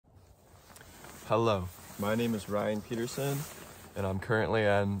Hello, my name is Ryan Peterson, and I'm currently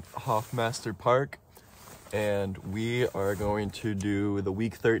at Hofmaster Park, and we are going to do the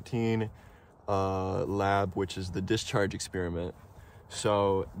week 13 lab, which is the discharge experiment.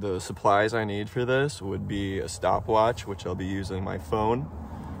 So the supplies I need for this would be a stopwatch, which I'll be using my phone,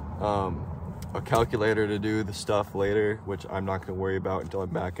 a calculator to do the stuff later, which I'm not going to worry about until I'm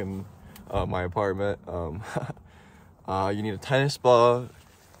back in my apartment. You need a tennis ball.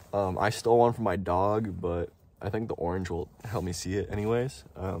 I stole one from my dog, but I think the orange will help me see it anyways.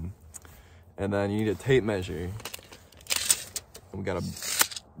 And then you need a tape measure. We got a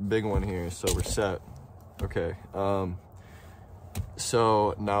big one here, so we're set. Okay.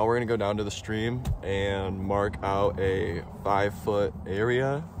 So now we're gonna go down to the stream and mark out a 5-foot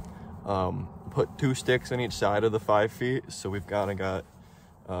area. Put 2 sticks on each side of the 5 feet, so we've kind of got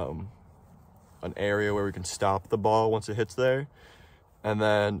an area where we can stop the ball once it hits there. And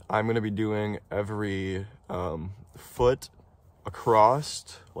then I'm gonna be doing every foot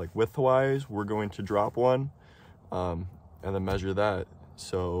across, like widthwise, we're going to drop one and then measure that.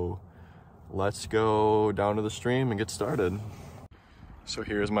 So let's go down to the stream and get started. So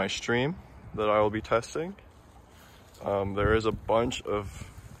here's my stream that I will be testing. There is a bunch of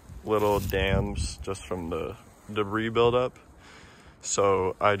little dams just from the debris buildup.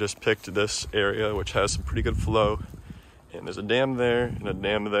 So I just picked this area, which has some pretty good flow. And there's a dam there and a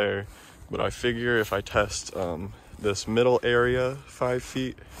dam there, but I figure if I test this middle area 5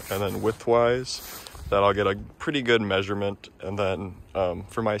 feet and then widthwise, that I'll get a pretty good measurement. And then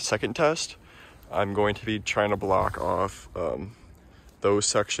for my second test, I'm going to be trying to block off those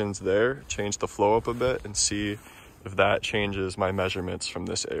sections there, change the flow up a bit, and see if that changes my measurements from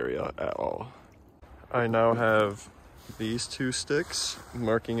this area at all. I now have these 2 sticks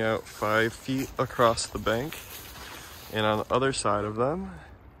marking out 5 feet across the bank. And on the other side of them,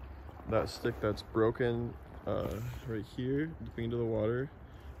 that stick that's broken right here, dipping into the water,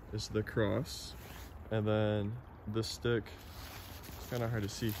 is the cross. And then this stick, it's kind of hard to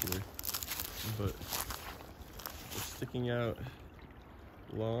see here, but it's sticking out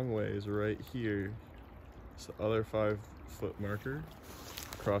long ways right here. It's the other 5-foot marker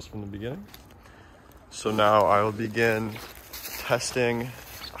across from the beginning. So now I will begin testing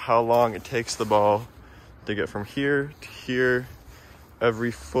how long it takes the ball to get from here to here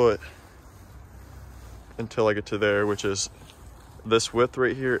every foot until I get to there, which is this width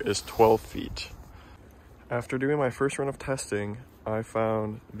right here is 12 feet. After doing my first run of testing, I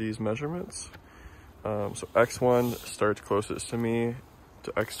found these measurements. So X1 starts closest to me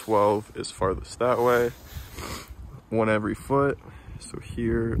to X12 is farthest that way. 1 every foot. So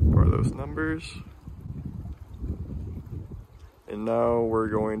here are those numbers. And now we're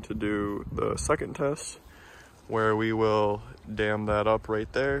going to do the second test, where we will dam that up right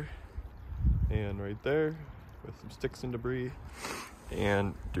there and right there with some sticks and debris,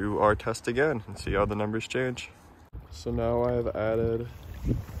 and do our test again and see how the numbers change. So now I have added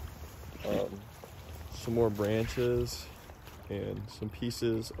some more branches and some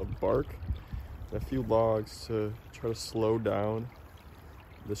pieces of bark and a few logs to try to slow down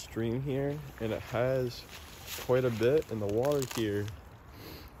the stream here, and it has quite a bit, and the water here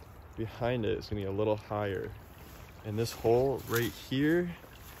behind it is gonna be a little higher. And this hole right here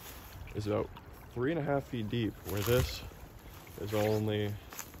is about 3.5 feet deep, where this is only,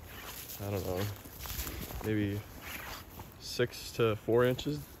 I don't know, maybe 6 to 4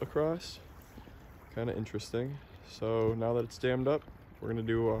 inches across. Kind of interesting. So now that it's dammed up, we're gonna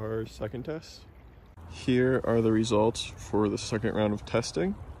do our second test. Here are the results for the second round of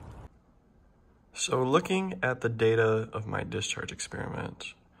testing. So looking at the data of my discharge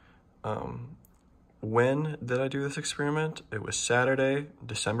experiment, when did I do this experiment? It was Saturday,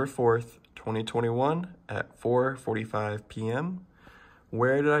 December 4th, 2021 at 4:45 p.m.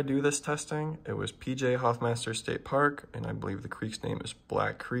 Where did I do this testing? It was PJ Hofmaster State Park, and I believe the creek's name is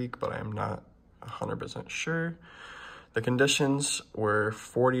Black Creek, but I am not 100% sure. The conditions were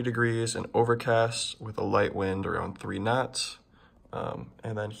 40 degrees and overcast with a light wind around 3 knots.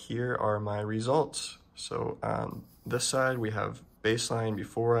 And then here are my results. So on this side, we have baseline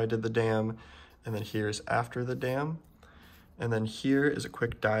before I did the dam, and then here's after the dam. And then here is a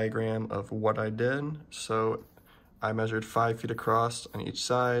quick diagram of what I did. So I measured 5 feet across on each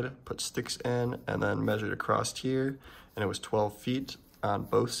side, put sticks in, and then measured across here, and it was 12 feet on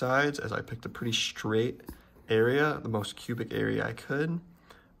both sides, as I picked a pretty straight area, the most cubic area I could.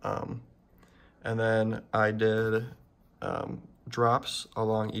 And then I did drops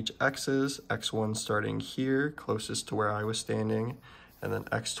along each x's, x1 starting here, closest to where I was standing, and then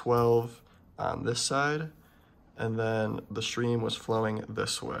x12 on this side, and then the stream was flowing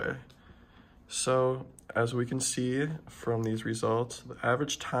this way. So as we can see from these results, the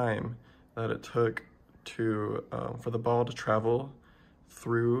average time that it took to for the ball to travel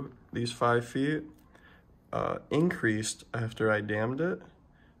through these 5 feet increased after I dammed it.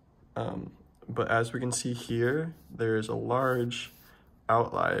 But as we can see here, there's a large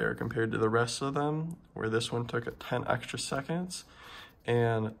outlier compared to the rest of them, where this one took 10 extra seconds.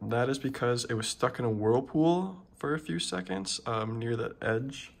 And that is because it was stuck in a whirlpool for a few seconds near the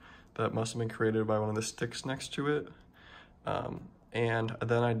edge that must have been created by one of the sticks next to it. And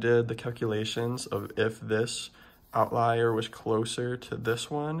then I did the calculations of if this outlier was closer to this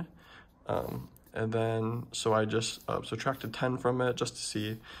one. And then, so I just subtracted 10 from it just to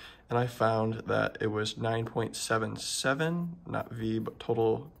see, and I found that it was 9.77, not V, but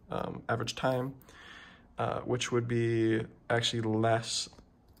total average time, which would be actually less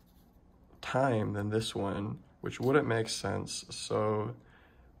time than this one, which wouldn't make sense. So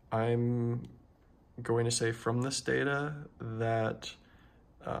I'm going to say from this data that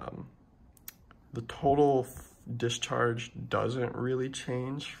the total discharge doesn't really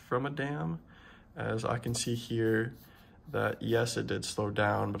change from a dam, as I can see here that yes, it did slow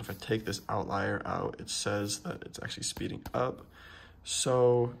down, but if I take this outlier out, it says that it's actually speeding up.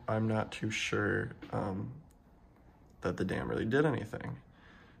 So I'm not too sure that the dam really did anything.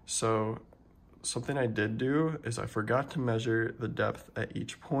 So something I did do is I forgot to measure the depth at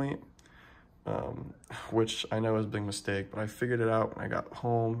each point, which I know is a big mistake, but I figured it out when I got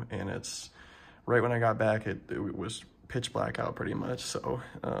home, and it's right when I got back, it was pitch black out pretty much. So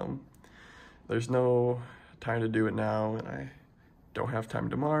there's no time to do it now, and I don't have time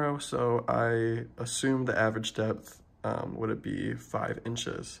tomorrow, so I assumed the average depth would be 5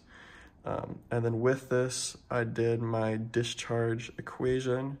 inches. And then with this, I did my discharge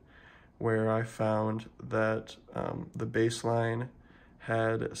equation, where I found that the baseline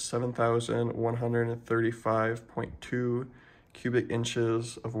had 7,135.2 cubic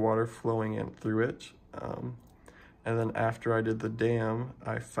inches of water flowing in through it. And then after I did the dam,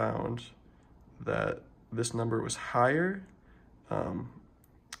 I found that this number was higher,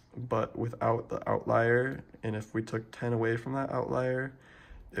 but without the outlier. And if we took 10 away from that outlier,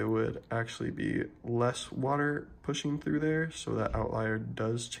 it would actually be less water pushing through there. So that outlier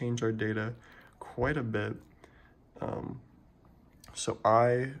does change our data quite a bit. So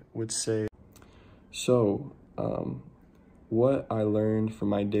I would say, what I learned from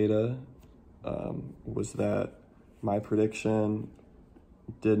my data was that my prediction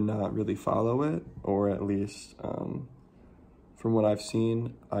did not really follow it, or at least from what I've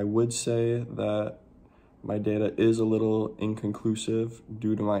seen. I would say that my data is a little inconclusive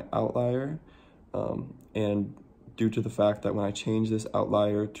due to my outlier, and due to the fact that when I change this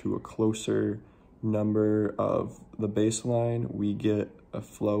outlier to a closer number of the baseline, we get a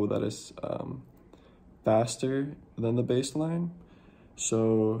flow that is faster than the baseline.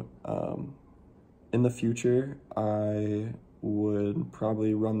 So in the future, I would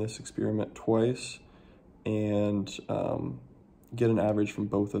probably run this experiment twice and get an average from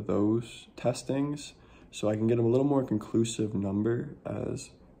both of those testings, so I can get a little more conclusive number,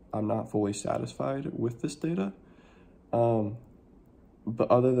 as I'm not fully satisfied with this data. But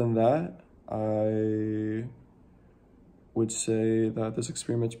other than that, I would say that this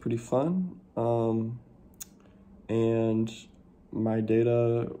experiment's pretty fun, and my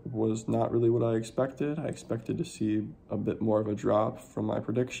data was not really what I expected. I expected to see a bit more of a drop from my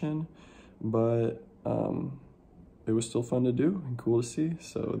prediction, but it was still fun to do and cool to see.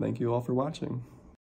 So thank you all for watching.